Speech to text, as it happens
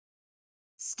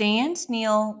Stand,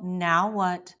 Kneel, Now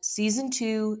What? Season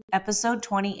 2, Episode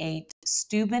 28,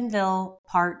 Steubenville,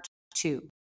 Part 2.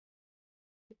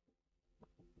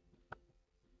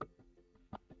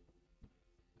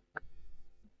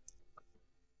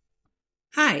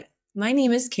 Hi, my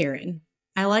name is Karen.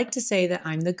 I like to say that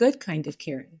I'm the good kind of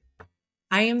Karen.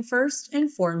 I am first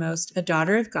and foremost a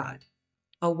daughter of God,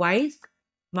 a wife,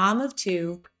 mom of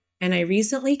two, and I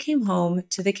recently came home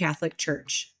to the Catholic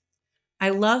Church. I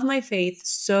love my faith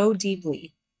so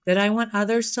deeply that I want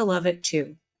others to love it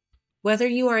too. Whether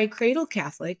you are a cradle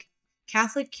Catholic,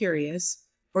 Catholic curious,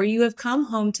 or you have come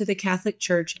home to the Catholic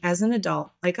Church as an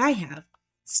adult like I have,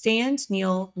 Stand,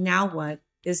 Kneel, Now What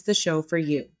is the show for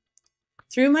you.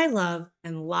 Through my love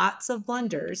and lots of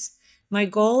blunders, my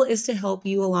goal is to help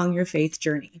you along your faith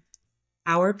journey.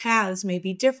 Our paths may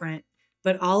be different,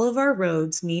 but all of our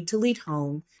roads need to lead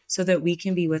home so that we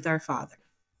can be with our Father.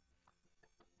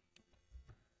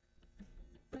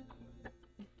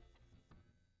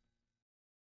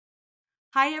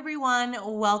 Hi, everyone.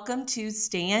 Welcome to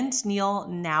Stand, Kneel,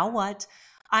 Now What?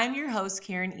 I'm your host,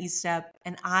 Karen Estep,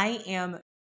 and I am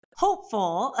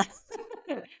hopeful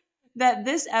that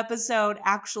this episode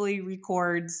actually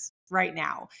records right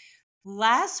now.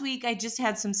 Last week, I just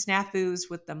had some snafus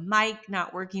with the mic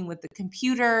not working with the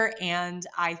computer, and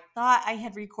I thought I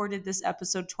had recorded this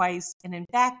episode twice, and in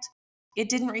fact, it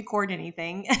didn't record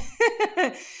anything.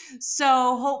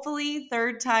 So hopefully,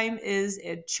 third time is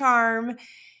a charm.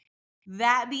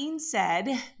 That being said,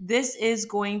 this is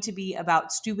going to be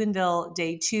about Steubenville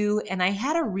Day 2, and I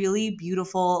had a really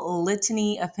beautiful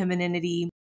litany of femininity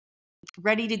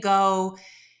ready to go.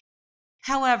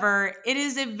 However, it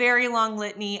is a very long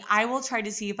litany. I will try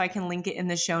to see if I can link it in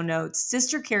the show notes.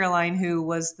 Sister Karoline, who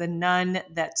was the nun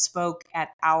that spoke at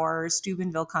our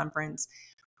Steubenville conference,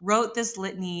 wrote this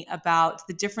litany about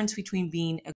the difference between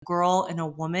being a girl and a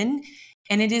woman.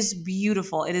 And it is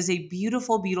beautiful. It is a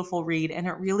beautiful, beautiful read, and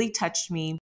it really touched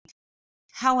me.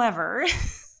 However,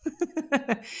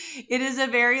 it is a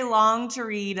very long to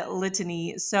read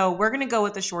litany. So we're going to go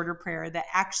with a shorter prayer that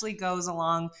actually goes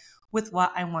along with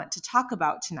what I want to talk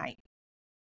about tonight.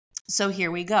 So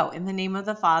here we go. In the name of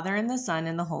the Father, and the Son,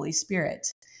 and the Holy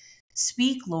Spirit.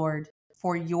 Speak, Lord,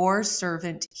 for your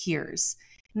servant hears.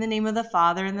 In the name of the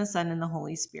Father, and the Son, and the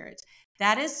Holy Spirit.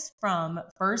 That is from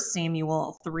 1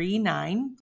 Samuel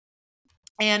 3:9.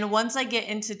 And once I get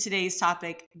into today's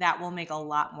topic, that will make a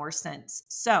lot more sense.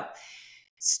 So,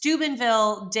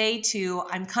 Steubenville Day 2,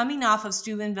 I'm coming off of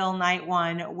Steubenville Night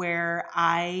 1, where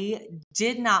I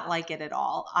did not like it at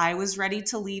all. I was ready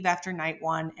to leave after Night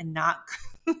 1 and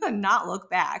not look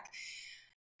back.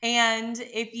 And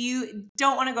if you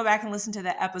don't want to go back and listen to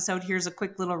that episode, here's a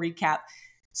quick little recap.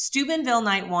 Steubenville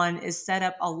Night 1 is set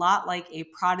up a lot like a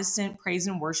Protestant praise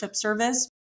and worship service,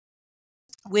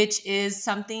 which is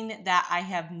something that I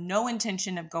have no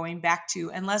intention of going back to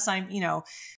unless I'm,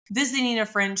 visiting a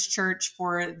friend's church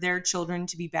for their children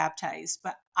to be baptized.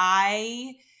 But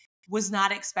I was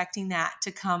not expecting that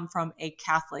to come from a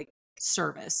Catholic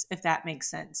service, if that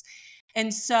makes sense.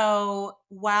 And so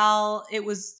while it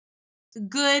was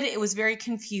good, it was very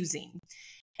confusing.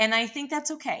 And I think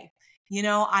that's okay.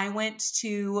 I went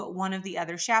to one of the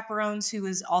other chaperones who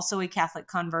is also a Catholic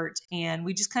convert, and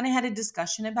we just kind of had a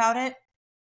discussion about it.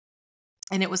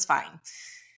 And it was fine.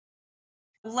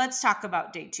 Let's talk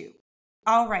about Day 2.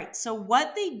 All right. So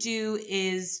what they do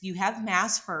is you have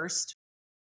Mass first,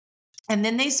 and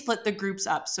then they split the groups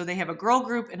up. So they have a girl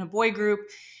group and a boy group.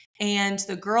 And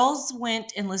the girls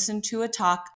went and listened to a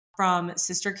talk from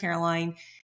Sister Karoline.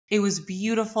 It was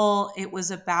beautiful. It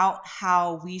was about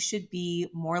how we should be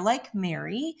more like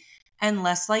Mary and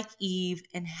less like Eve,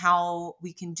 and how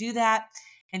we can do that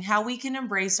and how we can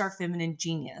embrace our feminine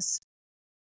genius.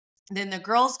 Then the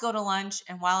girls go to lunch,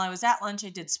 and while I was at lunch, I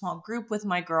did small group with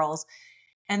my girls.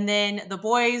 And then the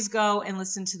boys go and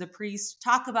listen to the priest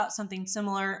talk about something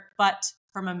similar, but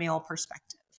from a male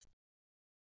perspective.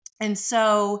 And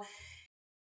so,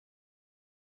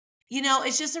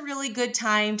 it's just a really good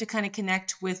time to kind of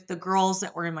connect with the girls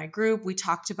that were in my group. We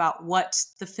talked about what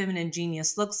the feminine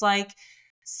genius looks like.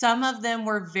 Some of them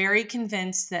were very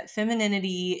convinced that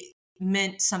femininity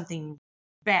meant something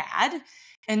bad.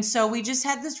 And so we just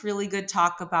had this really good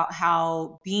talk about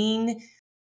how being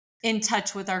in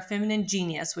touch with our feminine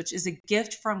genius, which is a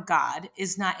gift from God,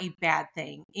 is not a bad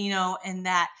thing, and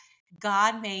that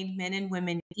God made men and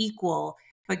women equal,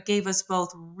 but gave us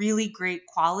both really great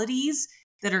qualities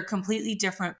that are completely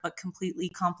different, but completely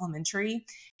complementary.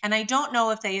 And I don't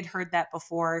know if they had heard that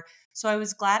before. So I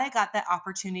was glad I got that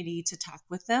opportunity to talk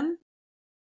with them.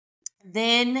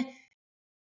 Then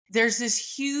there's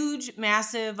this huge,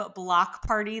 massive block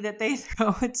party that they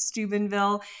throw at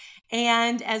Steubenville.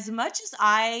 And as much as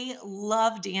I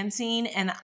love dancing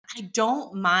and I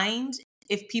don't mind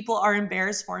if people are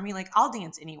embarrassed for me, like I'll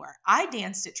dance anywhere. I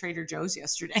danced at Trader Joe's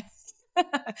yesterday.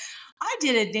 I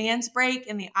did a dance break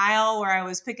in the aisle where I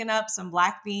was picking up some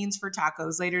black beans for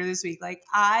tacos later this week. Like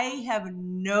I have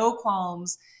no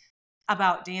qualms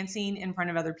about dancing in front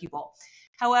of other people.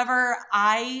 However,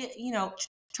 I,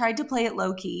 tried to play it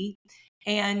low key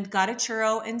and got a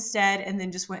churro instead and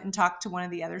then just went and talked to one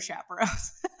of the other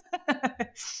chaperones.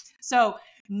 So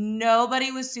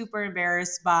nobody was super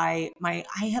embarrassed by I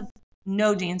have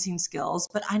no dancing skills,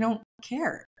 but I don't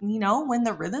care. When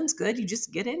the rhythm's good, you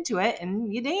just get into it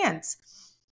and you dance.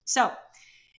 So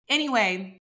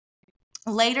anyway,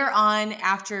 later on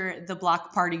after the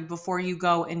block party, before you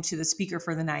go into the speaker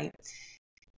for the night,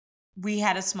 we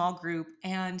had a small group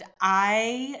and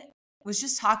I was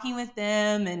just talking with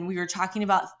them and we were talking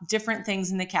about different things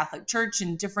in the Catholic Church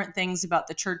and different things about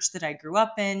the church that I grew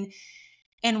up in.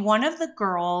 And one of the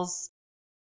girls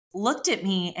looked at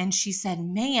me and she said,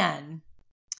 "Man,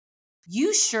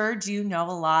 you sure do know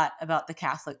a lot about the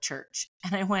Catholic Church."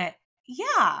 And I went,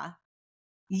 yeah,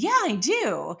 I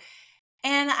do.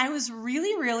 And I was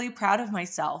really, really proud of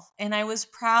myself. And I was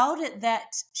proud that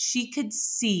she could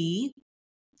see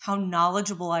how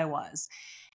knowledgeable I was.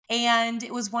 And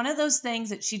it was one of those things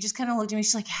that she just kind of looked at me.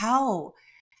 She's like, how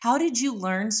did you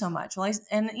learn so much? Well,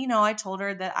 I told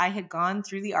her that I had gone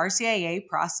through the RCIA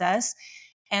process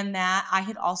and that I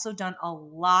had also done a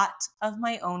lot of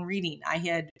my own reading. I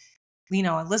had,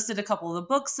 I listed a couple of the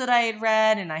books that I had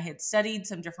read and I had studied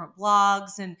some different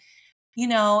blogs and,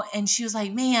 and she was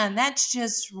like, "Man, that's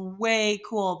just way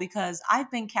cool because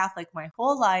I've been Catholic my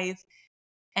whole life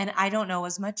and I don't know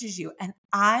as much as you." And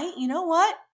you know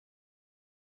what?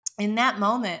 In that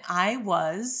moment, I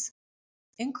was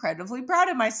incredibly proud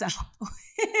of myself,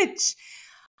 which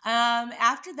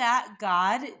after that,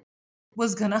 God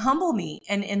was going to humble me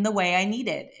and in the way I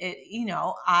needed it.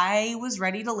 I was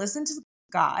ready to listen to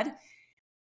God.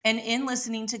 And in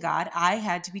listening to God, I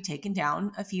had to be taken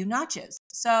down a few notches.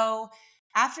 So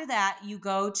after that, you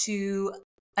go to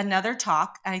another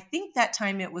talk. I think that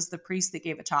time it was the priest that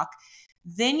gave a talk.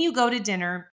 Then you go to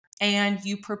dinner and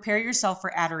you prepare yourself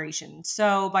for adoration.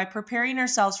 So by preparing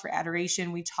ourselves for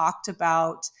adoration, we talked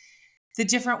about the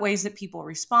different ways that people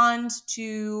respond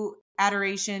to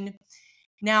adoration.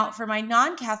 Now, for my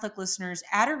non-Catholic listeners,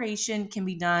 adoration can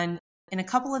be done in a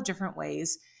couple of different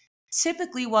ways.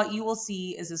 Typically, what you will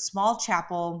see is a small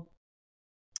chapel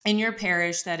in your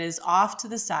parish that is off to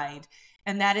the side,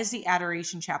 and that is the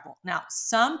adoration chapel. Now,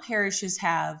 some parishes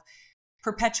have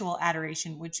perpetual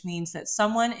adoration, which means that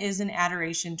someone is in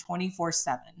adoration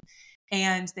 24/7,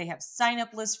 and they have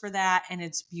sign-up lists for that, and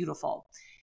it's beautiful.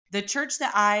 The church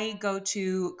that I go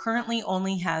to currently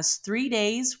only has 3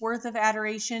 days worth of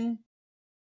adoration.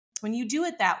 When you do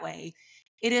it that way,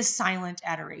 it is silent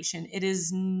adoration. It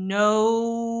is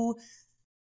no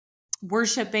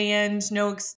worship band,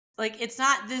 it's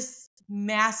not this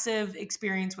massive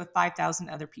experience with 5,000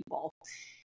 other people.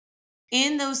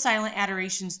 In those silent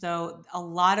adorations, though, a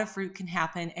lot of fruit can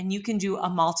happen and you can do a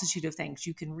multitude of things.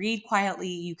 You can read quietly,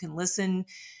 you can listen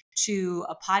to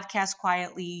a podcast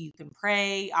quietly, you can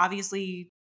pray. Obviously,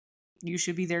 you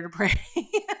should be there to pray.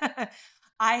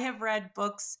 I have read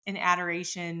books in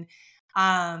adoration.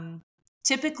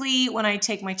 Typically, when I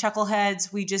take my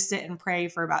chuckleheads, we just sit and pray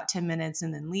for about 10 minutes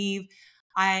and then leave.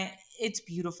 It's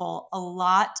beautiful. A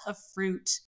lot of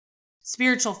fruit,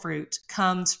 spiritual fruit,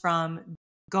 comes from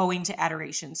going to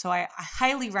adoration. So I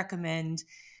highly recommend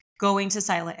going to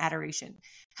silent adoration.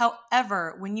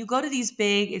 However, when you go to these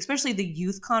big, especially the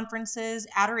youth conferences,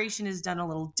 adoration is done a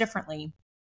little differently.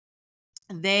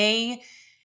 They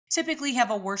typically have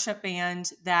a worship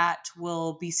band that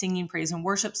will be singing praise and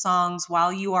worship songs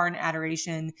while you are in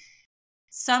adoration.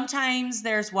 Sometimes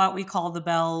there's what we call the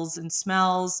bells and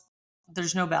smells.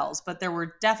 There's no bells, but there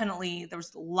was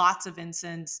lots of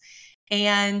incense.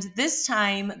 And this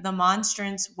time the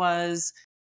monstrance was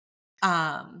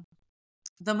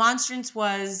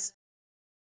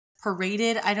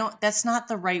paraded. That's not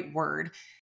the right word.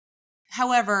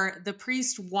 However, the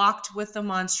priest walked with the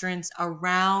monstrance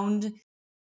around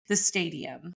the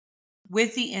stadium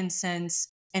with the incense,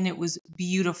 and it was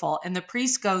beautiful. And the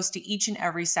priest goes to each and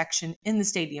every section in the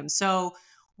stadium. So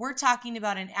we're talking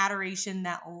about an adoration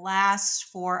that lasts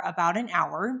for about an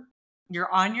hour.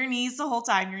 You're on your knees the whole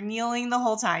time. You're kneeling the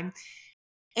whole time.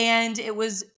 And it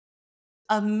was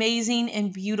amazing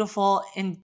and beautiful.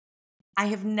 And I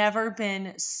have never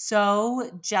been so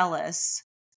jealous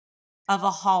of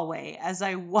a hallway as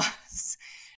I was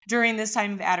during this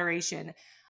time of adoration.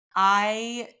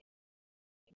 I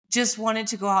just wanted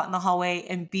to go out in the hallway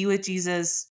and be with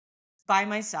Jesus by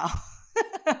myself.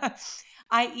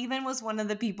 I even was one of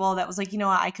the people that was like, you know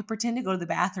what, I could pretend to go to the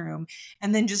bathroom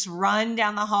and then just run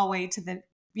down the hallway to the,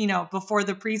 before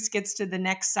the priest gets to the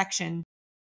next section.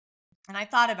 And I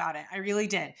thought about it. I really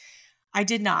did. I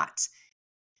did not.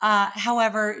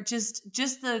 However, just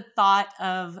the thought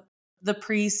of the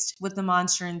priest with the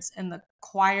monstrance in the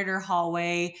quieter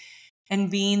hallway and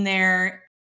being there,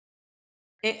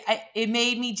 it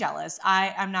made me jealous.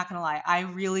 I'm not gonna lie. I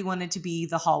really wanted to be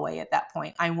the hallway at that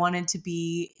point. I wanted to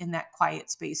be in that quiet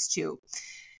space too.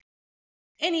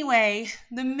 Anyway,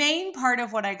 the main part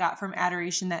of what I got from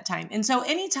adoration that time, and so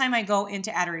anytime I go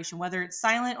into adoration, whether it's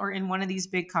silent or in one of these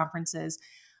big conferences,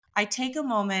 I take a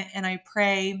moment and I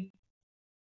pray.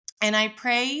 And I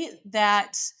pray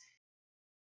that,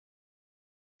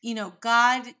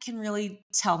 God can really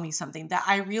tell me something, that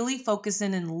I really focus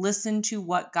in and listen to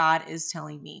what God is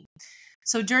telling me.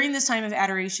 So during this time of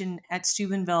adoration at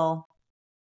Steubenville,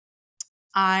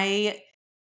 I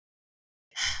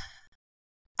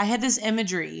had this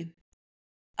imagery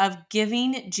of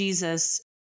giving Jesus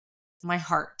my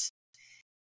heart.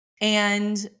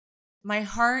 And my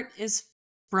heart is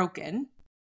broken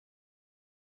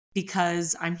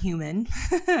because I'm human.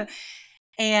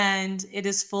 And it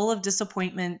is full of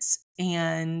disappointments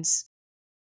and,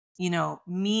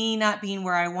 me not being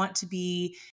where I want to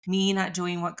be, me not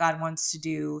doing what God wants to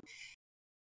do,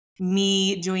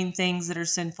 me doing things that are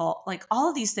sinful, like all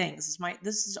of these things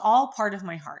this is all part of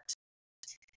my heart.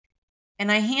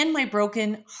 And I hand my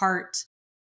broken heart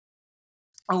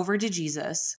over to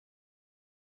Jesus,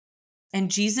 and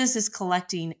Jesus is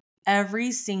collecting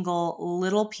every single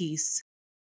little piece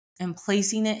and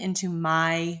placing it into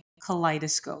my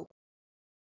kaleidoscope.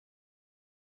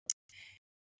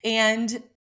 And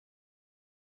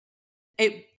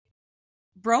it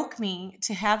broke me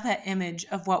to have that image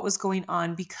of what was going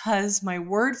on, because my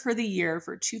word for the year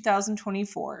for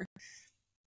 2024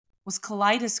 was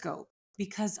kaleidoscope,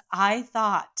 because I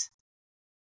thought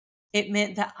it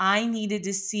meant that I needed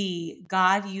to see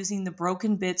God using the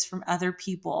broken bits from other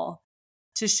people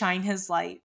to shine his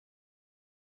light.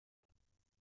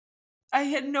 I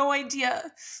had no idea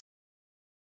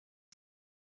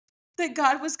that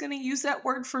God was going to use that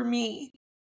word for me,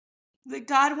 that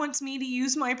God wants me to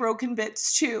use my broken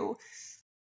bits too,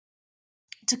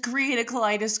 to create a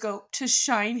kaleidoscope, to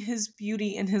shine his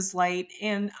beauty and his light.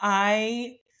 And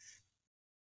I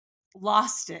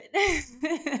lost it.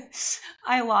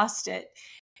 I lost it.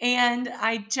 And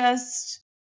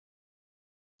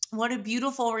what a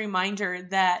beautiful reminder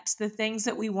that the things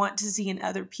that we want to see in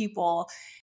other people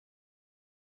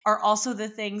are also the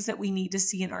things that we need to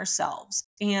see in ourselves.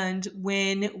 And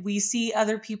when we see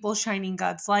other people shining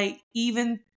God's light,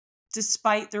 even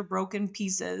despite their broken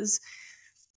pieces,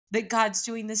 that God's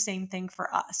doing the same thing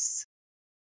for us.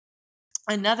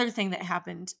 Another thing that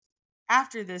happened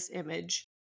after this image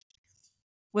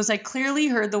was I clearly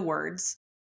heard the words,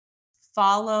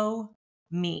 "Follow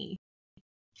me."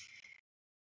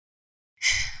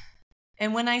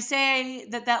 And when I say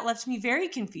that left me very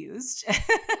confused,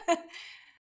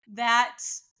 that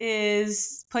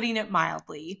is putting it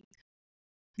mildly.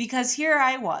 Because here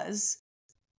I was,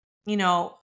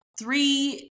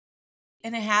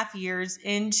 3.5 years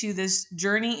into this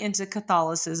journey into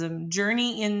Catholicism,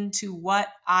 journey into what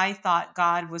I thought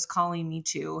God was calling me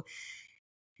to,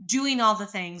 doing all the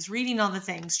things, reading all the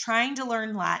things, trying to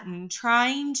learn Latin,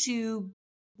 trying to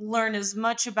learn as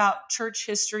much about church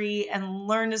history and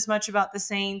learn as much about the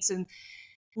saints and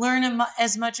learn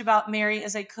as much about Mary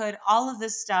as I could, all of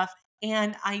this stuff.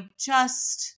 And I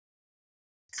just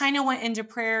kind of went into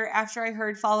prayer after I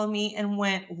heard "follow me" and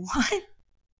went,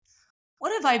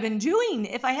 what have I been doing?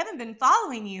 If I haven't been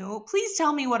following you, please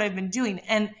tell me what I've been doing.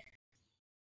 And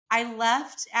I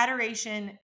left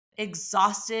adoration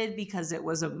exhausted because it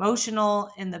was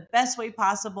emotional in the best way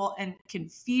possible and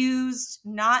confused,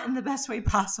 not in the best way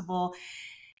possible.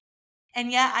 And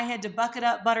yet I had to buck it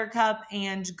up, Buttercup,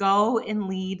 and go and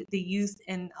lead the youth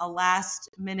in a last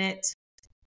minute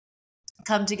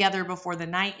come together before the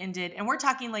night ended. And we're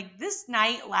talking like this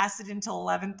night lasted until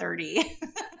 11:30.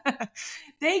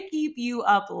 They keep you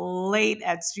up late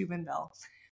at Steubenville.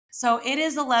 So it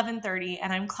is 11:30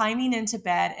 and I'm climbing into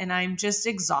bed and I'm just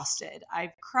exhausted.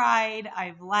 I've cried,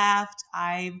 I've laughed,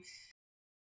 I've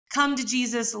come to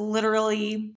Jesus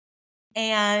literally,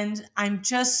 and I'm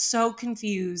just so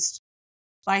confused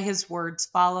by his words,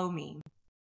 "Follow me."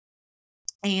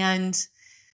 And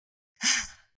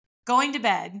going to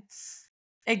bed,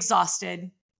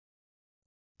 exhausted,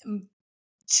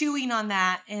 chewing on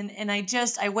that. And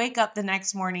I wake up the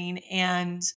next morning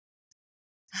and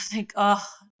Like, oh,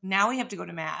 now we have to go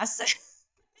to mass.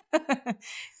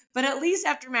 But at least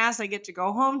after mass, I get to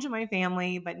go home to my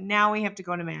family. But now we have to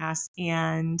go to mass.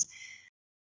 And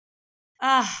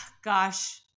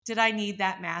gosh, did I need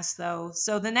that mass though?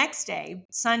 So the next day,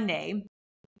 Sunday,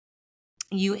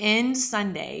 you end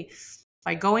Sunday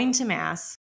by going to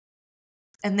mass,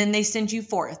 and then they send you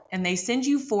forth. And they send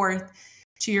you forth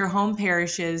to your home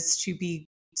parishes to be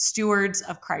stewards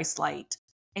of Christ's light.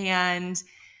 And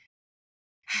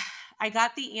I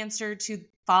got the answer to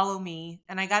follow me.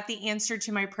 And I got the answer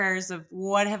to my prayers of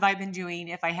what have I been doing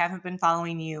if I haven't been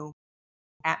following you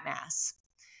at mass.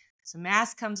 So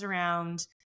mass comes around.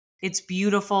 It's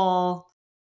beautiful.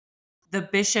 The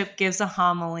bishop gives a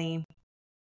homily.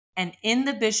 And in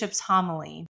the bishop's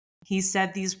homily, he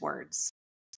said these words: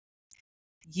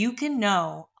 you can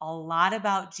know a lot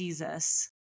about Jesus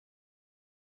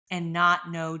and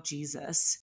not know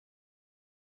Jesus.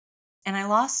 And I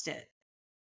lost it,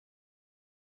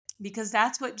 because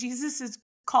that's what Jesus has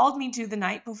called me to the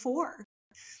night before.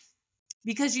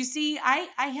 Because you see, I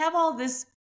have all this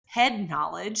head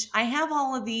knowledge. I have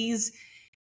all of these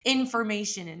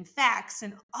information and facts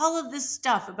and all of this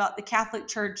stuff about the Catholic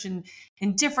Church and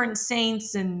different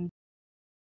saints and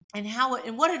how it,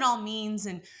 and what it all means,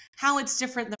 and how it's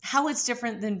different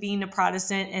than being a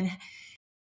Protestant, and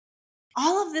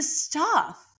all of this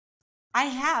stuff. I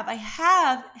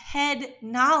have head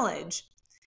knowledge.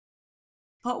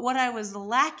 But what I was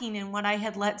lacking and what I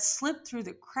had let slip through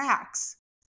the cracks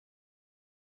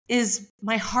is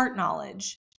my heart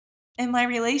knowledge and my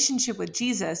relationship with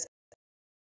Jesus.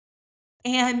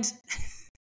 And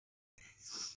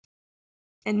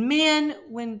man,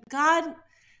 when God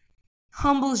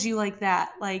humbles you like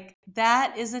that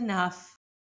is enough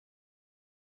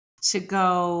to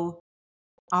go,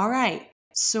 all right,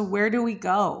 so where do we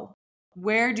go?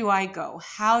 Where do I go?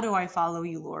 How do I follow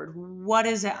you, Lord? What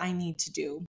is it I need to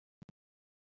do?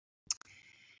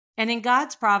 And in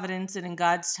God's providence and in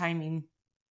God's timing,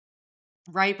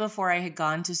 right before I had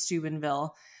gone to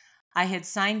Steubenville, I had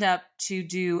signed up to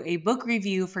do a book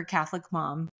review for Catholic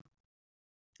Mom,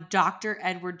 Dr.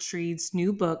 Edward Shreed's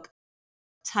new book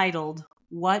titled,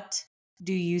 What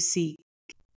Do You Seek?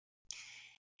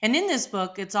 And in this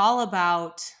book, it's all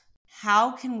about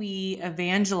how can we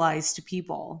evangelize to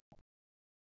people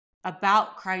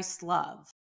about Christ's love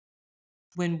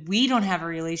when we don't have a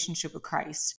relationship with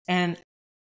Christ. And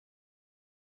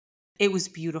it was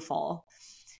beautiful.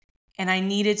 And I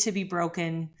needed to be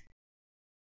broken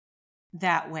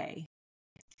that way.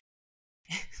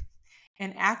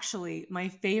 And actually, my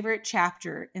favorite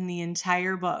chapter in the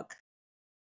entire book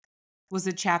was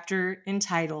a chapter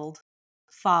entitled,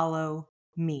 Follow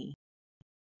Me.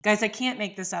 Guys, I can't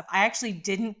make this up. I actually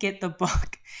didn't get the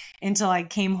book until I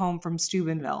came home from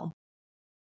Steubenville.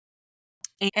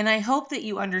 And I hope that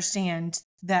you understand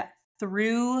that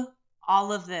through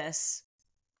all of this,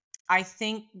 I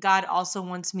think God also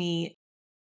wants me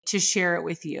to share it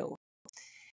with you,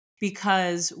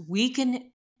 because we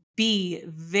can be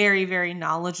very, very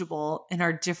knowledgeable in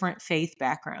our different faith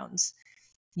backgrounds.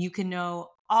 You can know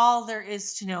all there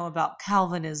is to know about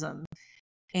Calvinism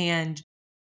and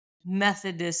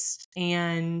Methodist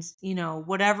and,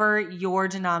 whatever your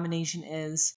denomination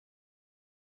is.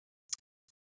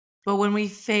 But when we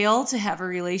fail to have a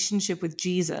relationship with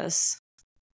Jesus,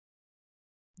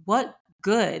 what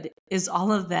good is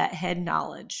all of that head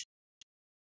knowledge?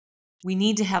 We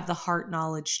need to have the heart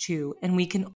knowledge too. And we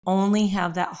can only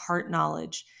have that heart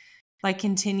knowledge by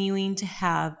continuing to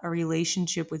have a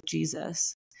relationship with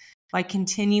Jesus, by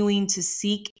continuing to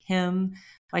seek him,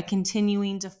 by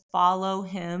continuing to follow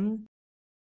him.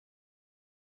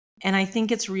 And I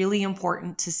think it's really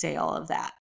important to say all of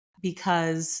that,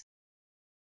 because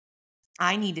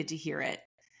I needed to hear it.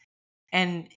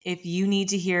 And if you need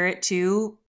to hear it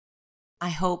too, I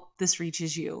hope this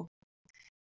reaches you,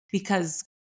 because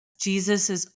Jesus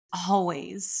is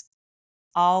always,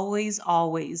 always,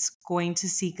 always going to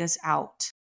seek us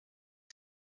out.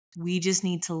 We just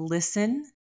need to listen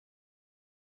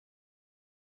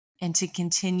and to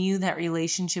continue that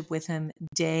relationship with him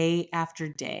day after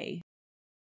day.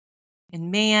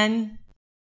 And man,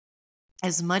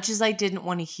 as much as I didn't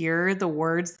want to hear the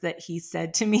words that he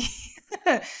said to me,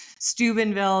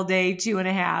 Steubenville day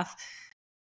 2.5,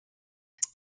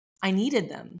 I needed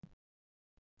them.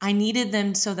 I needed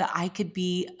them so that I could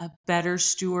be a better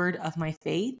steward of my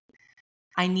faith.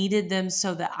 I needed them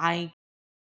so that I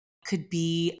could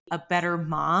be a better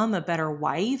mom, a better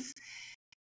wife.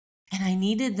 And I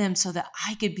needed them so that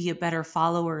I could be a better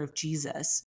follower of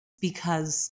Jesus,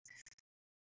 because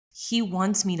he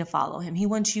wants me to follow him. He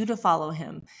wants you to follow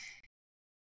him.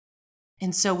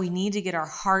 And so we need to get our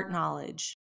heart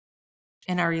knowledge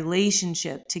and our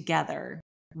relationship together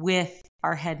with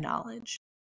our head knowledge.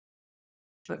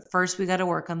 But first, we got to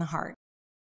work on the heart.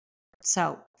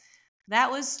 So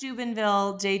that was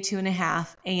Steubenville, day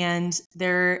 2.5. And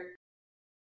there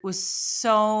was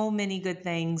so many good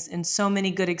things and so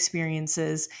many good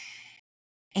experiences.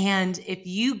 And if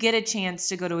you get a chance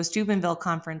to go to a Steubenville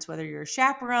conference, whether you're a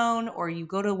chaperone or you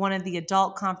go to one of the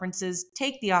adult conferences,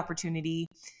 take the opportunity,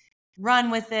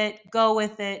 run with it, go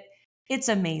with it. It's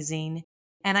amazing.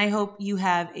 And I hope you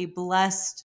have a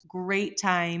blessed, great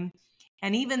time.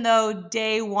 And even though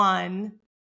day 1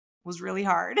 was really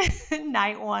hard,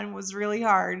 night 1 was really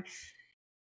hard,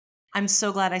 I'm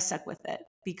so glad I stuck with it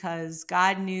because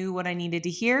God knew what I needed to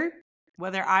hear,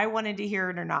 whether I wanted to hear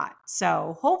it or not.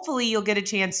 So hopefully you'll get a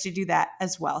chance to do that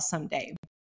as well someday.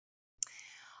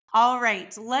 All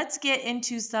right, let's get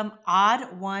into some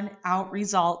odd one out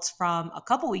results from a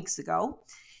couple weeks ago.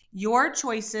 Your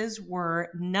choices were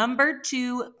number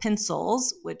 2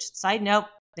 pencils, which, side note,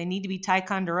 they need to be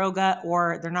Ticonderoga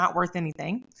or they're not worth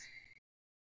anything.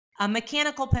 A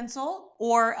mechanical pencil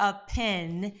or a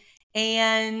pen.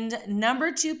 And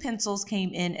number 2 pencils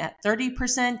came in at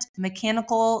 30%.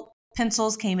 Mechanical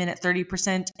pencils came in at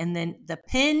 30%. And then the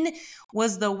pen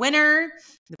was the winner.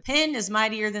 The pen is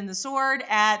mightier than the sword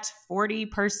at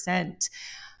 40%.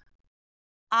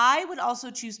 I would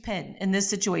also choose pen in this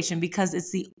situation because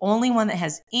it's the only one that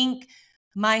has ink.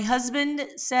 My husband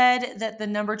said that the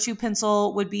number 2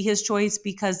 pencil would be his choice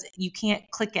because you can't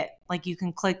click it like you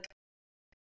can click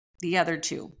the other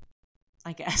 2,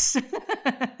 I guess.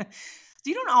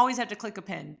 You don't always have to click a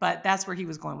pen, but that's where he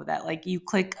was going with that. Like you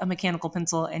click a mechanical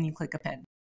pencil and you click a pen.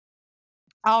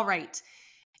 All right.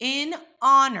 In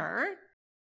honor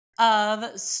of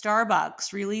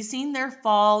Starbucks releasing their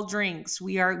fall drinks,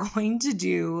 we are going to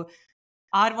do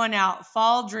odd one out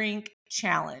fall drink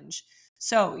challenge.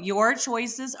 So your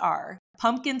choices are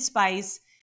pumpkin spice.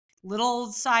 Little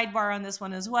sidebar on this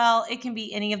one as well. It can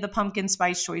be any of the pumpkin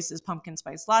spice choices. Pumpkin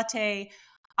spice latte.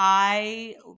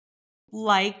 I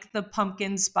like the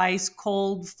pumpkin spice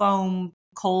cold foam,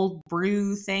 cold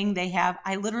brew thing they have.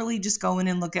 I literally just go in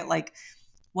and look at like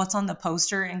what's on the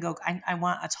poster and go, I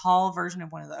want a tall version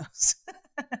of one of those.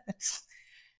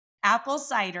 Apple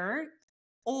cider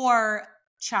or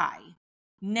chai.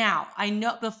 Now, I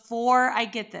know before I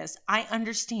get this, I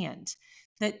understand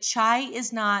that chai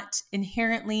is not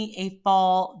inherently a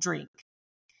fall drink.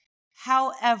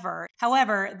 However,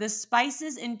 the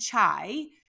spices in chai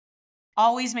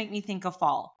always make me think of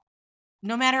fall,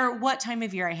 no matter what time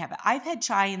of year I have it. I've had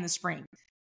chai in the spring.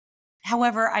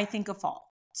 However, I think of fall.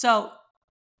 So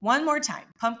one more time,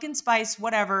 pumpkin spice,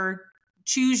 whatever,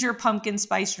 choose your pumpkin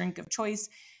spice drink of choice,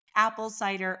 apple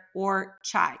cider or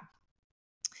chai.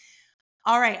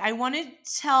 All right, I want to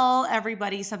tell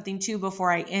everybody something too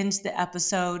before I end the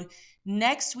episode.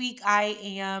 Next week, I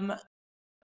am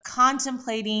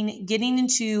contemplating getting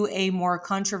into a more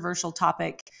controversial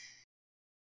topic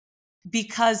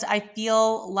because I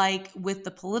feel like with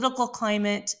the political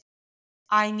climate,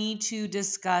 I need to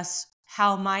discuss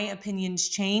how my opinions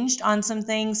changed on some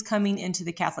things coming into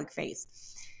the Catholic faith.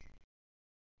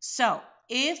 So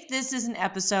if this is an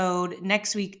episode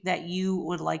next week that you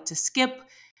would like to skip,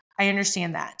 I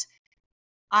understand that.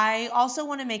 I also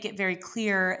want to make it very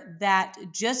clear that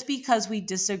just because we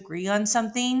disagree on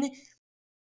something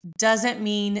doesn't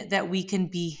mean that we can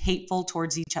be hateful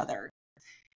towards each other.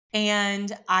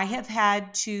 And I have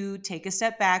had to take a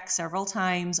step back several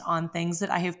times on things that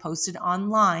I have posted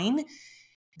online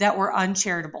that were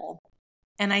uncharitable.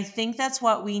 And I think that's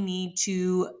what we need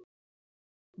to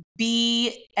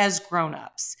be as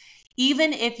grown-ups.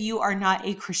 Even if you are not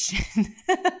a Christian,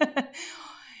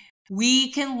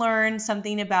 we can learn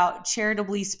something about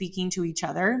charitably speaking to each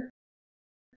other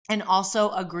and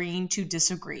also agreeing to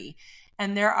disagree.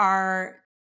 And there are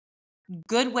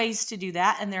good ways to do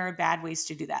that, and there are bad ways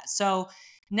to do that. So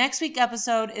next week's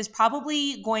episode is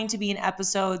probably going to be an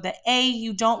episode that A,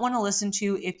 you don't want to listen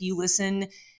to if you listen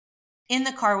in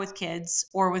the car with kids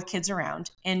or with kids around.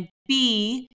 And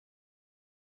B,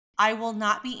 I will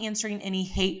not be answering any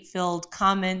hate-filled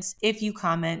comments if you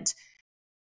comment.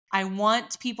 I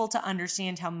want people to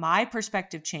understand how my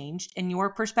perspective changed and your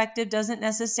perspective doesn't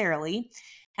necessarily.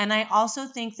 And I also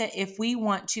think that if we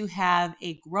want to have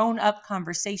a grown-up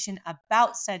conversation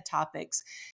about said topics,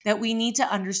 that we need to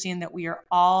understand that we are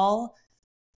all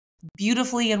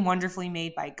beautifully and wonderfully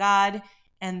made by God,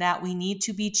 and that we need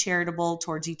to be charitable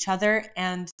towards each other,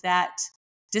 and that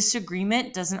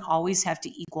disagreement doesn't always have to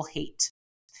equal hate.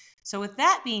 So with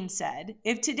that being said,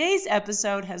 if today's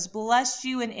episode has blessed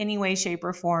you in any way, shape,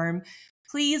 or form,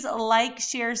 Please like,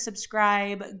 share,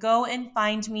 subscribe. Go and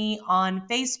find me on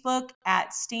Facebook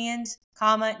at stand,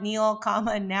 Neil,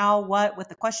 now what with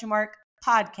the question mark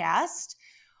podcast.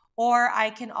 Or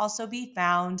I can also be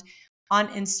found on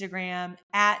Instagram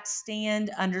at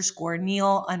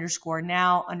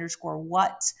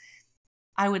stand_Neil_now_what.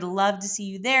 I would love to see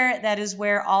you there. That is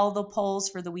where all the polls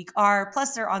for the week are.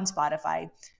 Plus, they're on Spotify.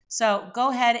 So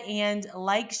go ahead and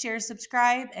like, share,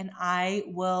 subscribe, and I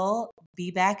will be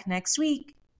back next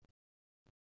week.